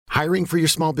Hiring for your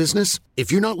small business?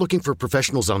 If you're not looking for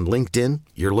professionals on LinkedIn,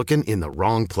 you're looking in the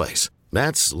wrong place.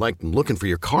 That's like looking for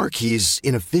your car keys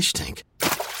in a fish tank.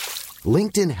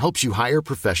 LinkedIn helps you hire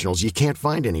professionals you can't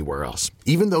find anywhere else,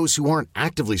 even those who aren't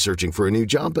actively searching for a new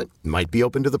job but might be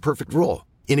open to the perfect role.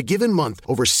 In a given month,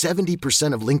 over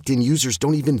 70% of LinkedIn users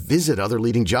don't even visit other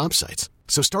leading job sites.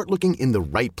 So start looking in the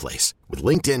right place. With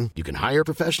LinkedIn, you can hire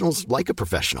professionals like a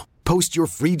professional. Post your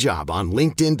free job on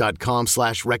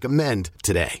linkedin.com/recommend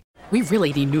today. We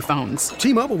really need new phones.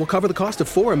 T-Mobile will cover the cost of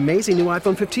 4 amazing new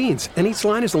iPhone 15s, and each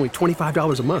line is only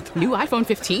 $25 a month. New iPhone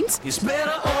 15s? It's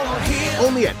better over here.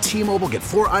 Only at T-Mobile, get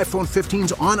 4 iPhone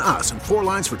 15s on us and 4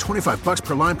 lines for $25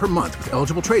 per line per month with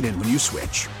eligible trade-in when you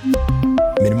switch.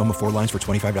 Minimum of 4 lines for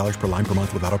 $25 per line per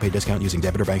month with autopay discount using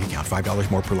debit or bank account. $5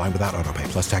 more per line without autopay,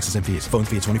 plus taxes and fees. Phone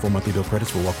fee at 24 monthly bill credits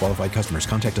for well-qualified customers.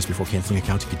 Contact us before canceling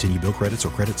account to continue bill credits or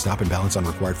credit stop and balance on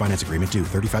required finance agreement due.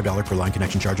 $35 per line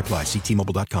connection charge applies. See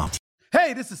T-Mobile.com.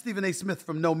 Hey, this is Stephen A. Smith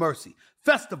from No Mercy.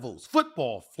 Festivals,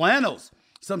 football, flannels.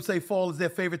 Some say fall is their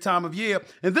favorite time of year.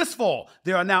 And this fall,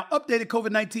 there are now updated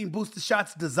COVID-19 booster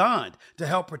shots designed to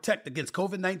help protect against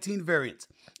COVID-19 variants.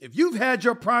 If you've had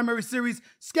your primary series,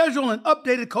 schedule an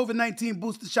updated COVID-19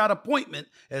 booster shot appointment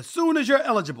as soon as you're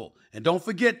eligible. And don't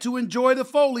forget to enjoy the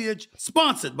foliage.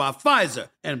 Sponsored by Pfizer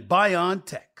and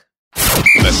BioNTech.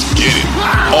 Let's get it.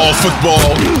 All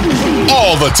football,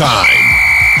 all the time.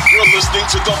 You're listening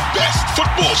to the best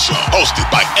football show, hosted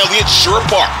by Elliot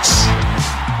Shore-Parks.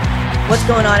 What's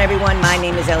going on, everyone? My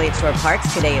name is Elliot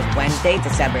Shore-Parks. Today is Wednesday,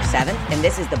 December 7th, and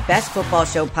this is the Best Football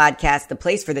Show podcast, the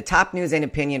place for the top news and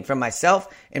opinion from myself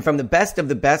and from the best of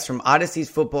the best from Odyssey's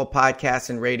football podcasts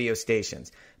and radio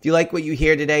stations. If you like what you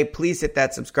hear today, please hit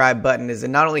that subscribe button, as it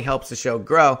not only helps the show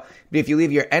grow, but if you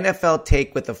leave your NFL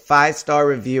take with a 5-star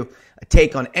review, a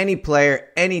take on any player,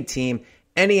 any team,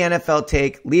 any NFL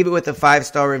take, leave it with a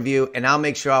 5-star review, and I'll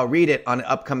make sure I'll read it on an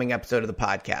upcoming episode of the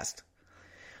podcast.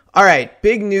 All right,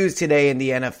 big news today in the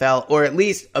NFL, or at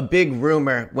least a big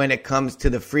rumor when it comes to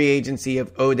the free agency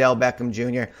of Odell Beckham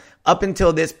Jr. Up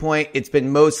until this point, it's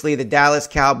been mostly the Dallas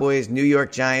Cowboys, New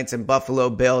York Giants, and Buffalo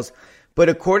Bills. But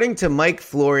according to Mike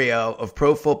Florio of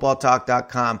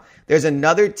ProFootballTalk.com, there's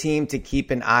another team to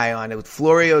keep an eye on. It was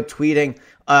Florio tweeting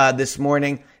this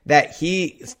morning that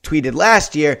he tweeted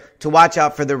last year to watch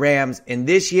out for the Rams. And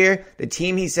this year, the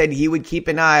team he said he would keep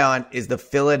an eye on is the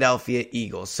Philadelphia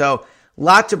Eagles. So,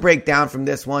 lot to break down from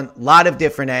this one, a lot of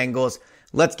different angles.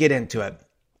 Let's get into it.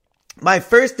 My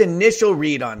first initial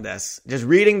read on this, just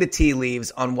reading the tea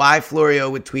leaves on why Florio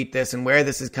would tweet this and where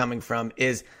this is coming from,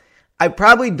 is I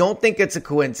probably don't think it's a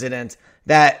coincidence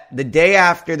that the day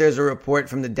after there's a report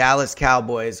from the Dallas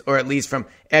Cowboys, or at least from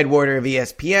Ed Warder of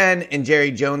ESPN, and Jerry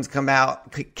Jones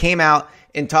came out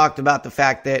and talked about the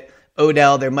fact that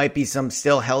Odell, there might be some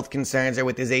still health concerns there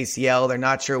with his ACL. They're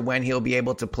not sure when he'll be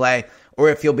able to play or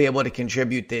if he'll be able to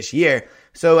contribute this year.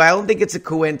 So I don't think it's a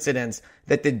coincidence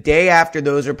that the day after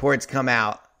those reports come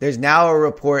out, there's now a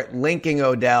report linking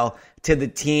Odell to the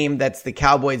team that's the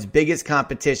Cowboys' biggest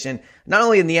competition, not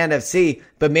only in the NFC,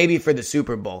 but maybe for the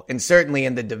Super Bowl, and certainly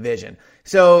in the division.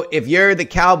 So if you're the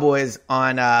Cowboys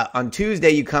on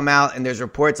Tuesday, you come out and there's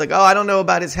reports like, oh, I don't know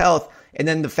about his health. And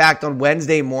then the fact on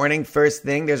Wednesday morning, first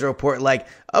thing, there's a report like,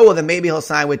 oh, well, then maybe he'll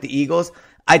sign with the Eagles.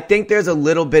 I think there's a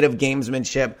little bit of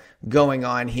gamesmanship going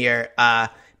on here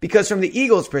because from the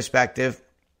Eagles' perspective,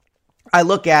 I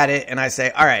look at it and I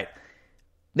say, all right,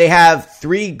 they have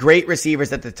 3 great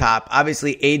receivers at the top.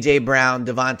 Obviously, A.J. Brown,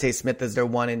 Devontae Smith is their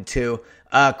 1 and 2.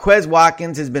 Quez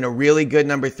Watkins has been a really good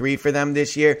number 3 for them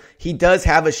this year. He does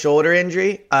have a shoulder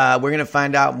injury. We're going to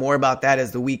find out more about that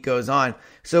as the week goes on.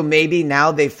 So maybe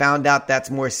now they found out that's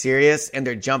more serious and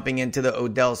they're jumping into the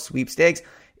Odell sweepstakes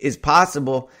is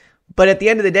possible. But at the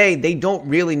end of the day, they don't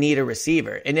really need a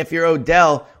receiver. And if you're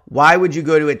Odell, why would you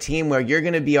go to a team where you're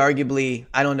going to be arguably,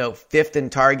 5th in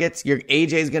targets? Your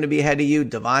AJ is going to be ahead of you.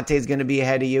 Devontae is going to be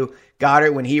ahead of you.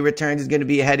 Goddard, when he returns, is going to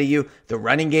be ahead of you. The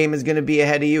running game is going to be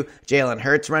ahead of you. Jalen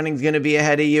Hurts running is going to be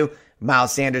ahead of you.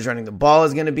 Miles Sanders running the ball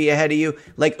is going to be ahead of you.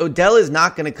 Like, Odell is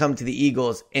not going to come to the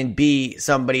Eagles and be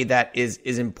somebody that is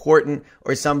important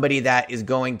or somebody that is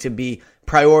going to be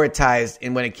prioritized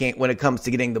when it comes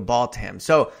to getting the ball to him.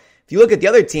 So if you look at the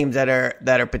other teams that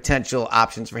are potential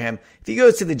options for him, if he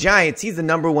goes to the Giants, he's the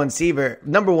number one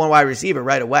wide receiver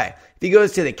right away. If he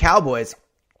goes to the Cowboys,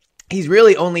 he's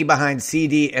really only behind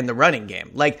CD and the running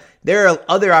game. Like, there are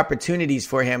other opportunities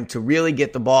for him to really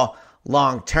get the ball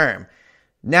long term.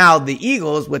 Now, the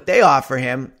Eagles, what they offer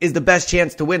him is the best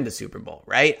chance to win the Super Bowl,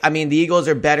 right? I mean, the Eagles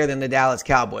are better than the Dallas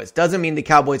Cowboys. Doesn't mean the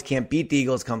Cowboys can't beat the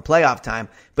Eagles come playoff time.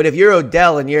 But if you're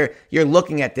Odell and you're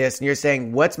looking at this and you're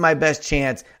saying, what's my best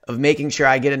chance of making sure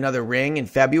I get another ring in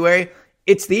February?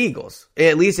 It's the Eagles,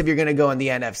 at least if you're going to go in the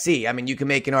NFC. I mean, you can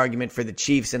make an argument for the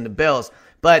Chiefs and the Bills,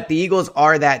 but the Eagles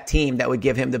are that team that would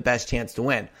give him the best chance to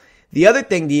win. The other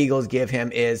thing the Eagles give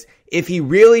him is if he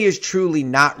really is truly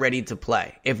not ready to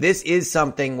play, if this is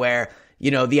something where,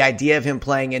 the idea of him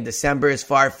playing in December is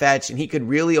far-fetched and he could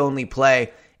really only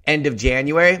play end of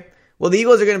January, well, the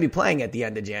Eagles are going to be playing at the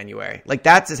end of January. Like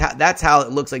that's how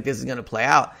it looks like this is going to play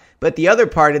out. But the other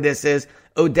part of this is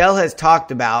Odell has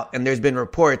talked about, and there's been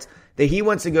reports, that he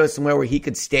wants to go somewhere where he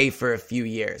could stay for a few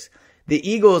years. The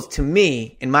Eagles, to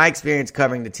me, in my experience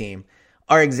covering the team,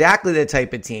 are exactly the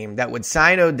type of team that would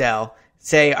sign Odell,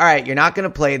 say, all right, you're not going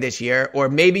to play this year, or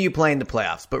maybe you play in the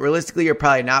playoffs, but realistically, you're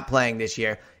probably not playing this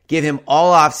year. Give him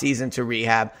all offseason to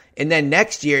rehab, and then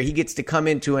next year, he gets to come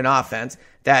into an offense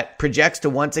that projects to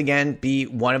once again be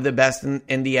one of the best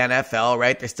in the NFL,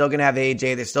 right? They're still going to have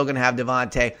AJ. They're still going to have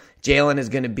Devontae. Jalen is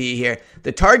going to be here.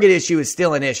 The target issue is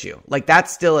still an issue. Like,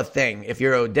 that's still a thing if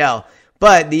you're Odell.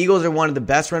 But the Eagles are one of the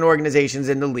best run organizations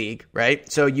in the league,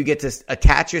 right? So you get to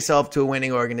attach yourself to a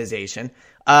winning organization.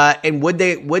 And would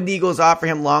the Eagles offer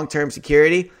him long-term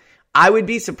security? I would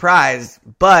be surprised,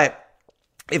 but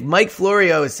if Mike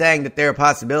Florio is saying that they're a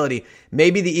possibility,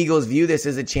 maybe the Eagles view this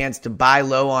as a chance to buy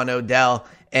low on Odell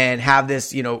and have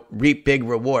this, reap big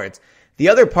rewards. The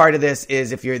other part of this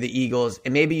is if you're the Eagles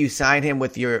and maybe you sign him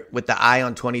with the eye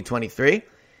on 2023,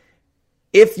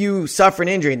 if you suffer an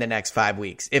injury in the next 5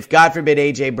 weeks, if God forbid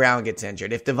AJ Brown gets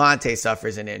injured, if Devontae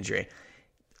suffers an injury,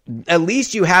 at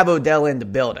least you have Odell in the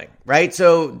building, right?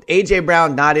 So AJ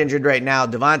Brown not injured right now,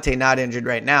 Devontae not injured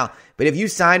right now. But if you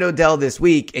sign Odell this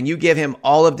week and you give him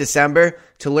all of December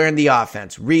to learn the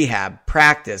offense, rehab,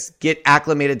 practice, get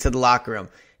acclimated to the locker room,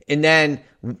 and then,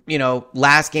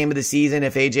 last game of the season,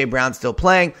 if AJ Brown's still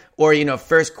playing, or,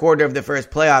 first quarter of the first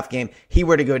playoff game, he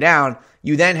were to go down,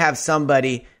 you then have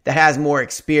somebody that has more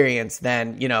experience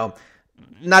than,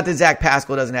 not that Zach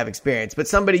Pascal doesn't have experience, but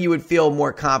somebody you would feel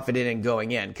more confident in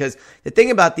going in. Because the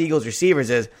thing about the Eagles receivers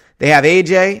is they have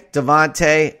AJ,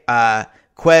 Devontae,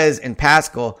 Quez, and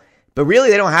Pascal, but really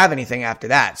they don't have anything after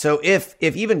that. So if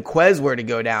even Quez were to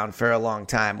go down for a long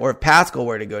time, or if Pascal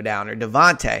were to go down, or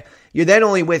Devontae, you're then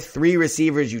only with 3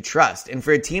 receivers you trust. And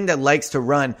for a team that likes to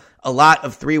run a lot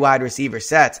of 3 wide receiver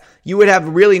sets, you would have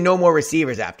really no more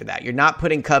receivers after that. You're not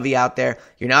putting Covey out there.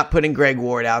 You're not putting Greg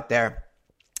Ward out there.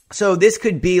 So this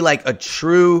could be like a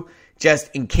true, just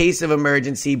in case of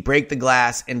emergency, break the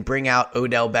glass and bring out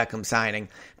Odell Beckham signing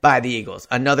by the Eagles.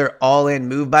 Another all-in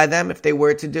move by them if they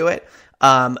were to do it.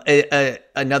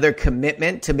 Another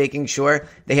commitment to making sure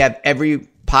they have every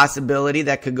possibility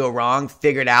that could go wrong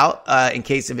figured out in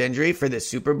case of injury for the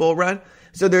Super Bowl run.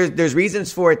 So there's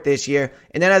reasons for it this year.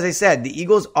 And then, as I said, the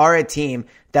Eagles are a team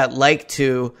that like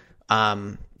to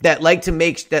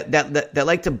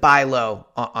buy low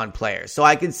on players. So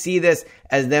I could see this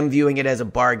as them viewing it as a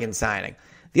bargain signing.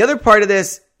 The other part of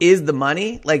this is the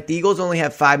money. Like, the Eagles only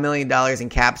have $5 million in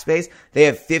cap space. They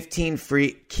have 15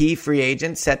 key free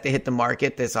agents set to hit the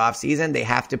market this offseason. They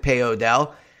have to pay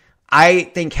Odell. I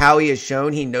think Howie has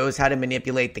shown he knows how to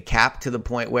manipulate the cap to the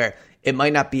point where it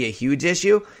might not be a huge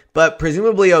issue, but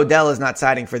presumably Odell is not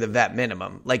signing for the vet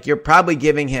minimum. Like, you're probably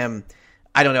giving him,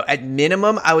 I don't know, at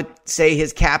minimum, I would say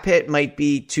his cap hit might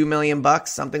be $2 million,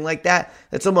 something like that.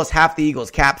 That's almost half the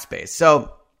Eagles' cap space.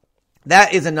 So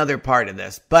that is another part of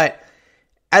this. But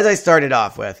as I started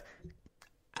off with,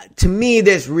 to me,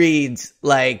 this reads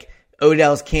like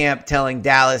Odell's camp telling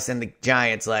Dallas and the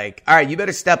Giants, like, all right, you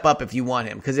better step up if you want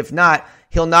him. Because if not,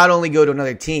 he'll not only go to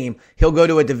another team, he'll go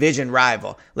to a division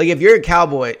rival. Like, if you're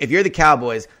the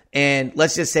Cowboys, and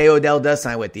let's just say Odell does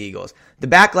sign with the Eagles, the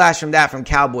backlash from that from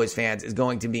Cowboys fans is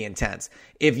going to be intense.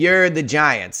 If you're the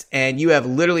Giants and you have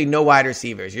literally no wide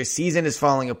receivers, your season is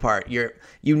falling apart, you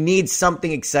need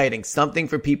something exciting, something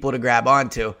for people to grab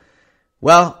onto.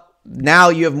 Well, now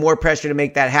you have more pressure to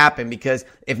make that happen, because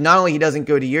if not only he doesn't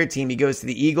go to your team, he goes to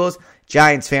the Eagles,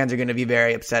 Giants fans are going to be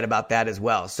very upset about that as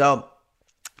well. So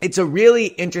it's a really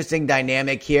interesting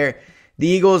dynamic here. The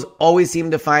Eagles always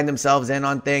seem to find themselves in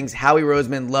on things. Howie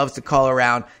Roseman loves to call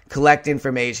around, collect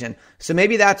information. So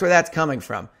maybe that's where that's coming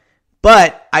from.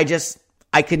 But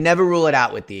I could never rule it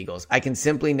out with the Eagles. I can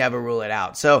simply never rule it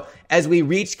out. So as we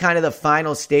reach kind of the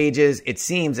final stages, it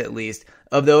seems at least,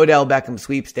 of the Odell Beckham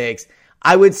sweepstakes,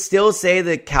 I would still say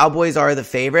the Cowboys are the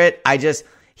favorite.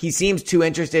 He seems too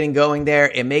interested in going there.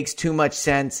 It makes too much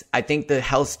sense. I think the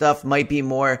health stuff might be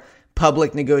more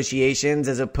public negotiations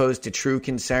as opposed to true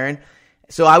concern.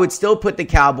 So I would still put the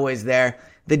Cowboys there.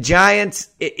 The Giants,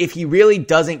 if he really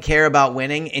doesn't care about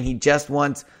winning and he just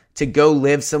wants to go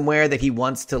live somewhere that he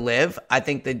wants to live, I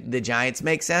think the Giants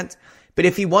make sense. But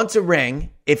if he wants a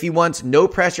ring, if he wants no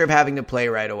pressure of having to play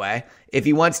right away, if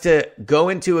he wants to go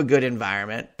into a good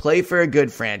environment, play for a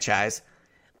good franchise,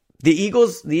 the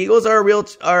Eagles are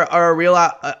a real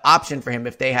option for him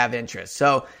if they have interest.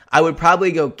 So I would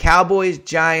probably go Cowboys,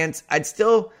 Giants. I'd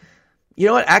still, you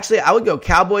know what? Actually, I would go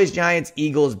Cowboys, Giants,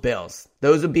 Eagles, Bills.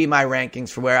 Those would be my rankings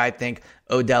for where I think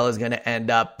Odell is going to end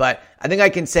up. But I think I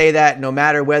can say that no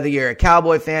matter whether you're a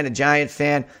Cowboy fan, a Giant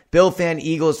fan, Bill fan,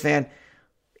 Eagles fan,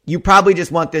 you probably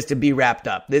just want this to be wrapped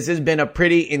up. This has been a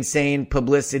pretty insane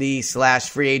publicity /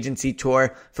 free agency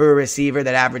tour for a receiver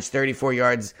that averaged 34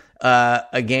 yards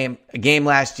a game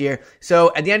last year.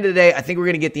 So at the end of the day, I think we're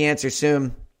going to get the answer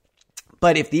soon.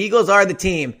 But if the Eagles are the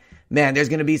team, man, there's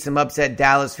going to be some upset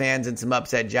Dallas fans and some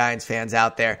upset Giants fans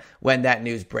out there when that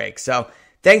news breaks. So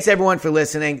thanks everyone for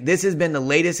listening. This has been the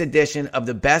latest edition of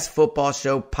the Best Football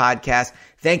Show podcast.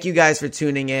 Thank you guys for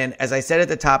tuning in. As I said at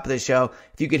the top of the show,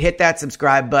 if you could hit that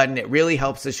subscribe button, it really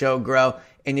helps the show grow.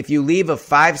 And if you leave a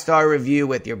 5-star review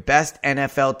with your best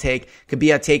NFL take, could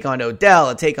be a take on Odell,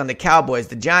 a take on the Cowboys,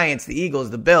 the Giants, the Eagles,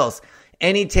 the Bills,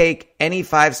 any take, any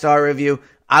 5-star review,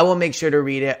 I will make sure to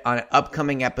read it on an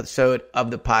upcoming episode of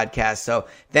the podcast. So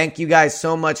thank you guys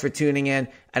so much for tuning in,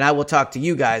 and I will talk to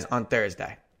you guys on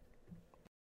Thursday.